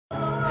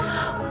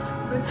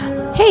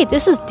Hey,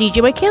 this is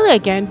DJ Michaela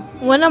again.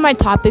 One of my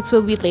topics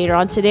will be later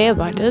on today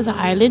about is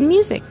island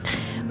music.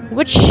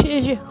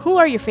 Who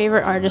are your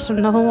favorite artists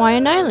from the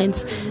Hawaiian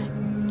Islands?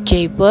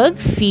 J-Bug,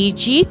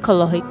 Fiji,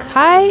 Kalohi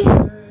Kai.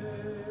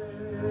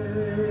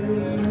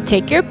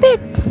 Take your pick.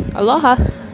 Aloha.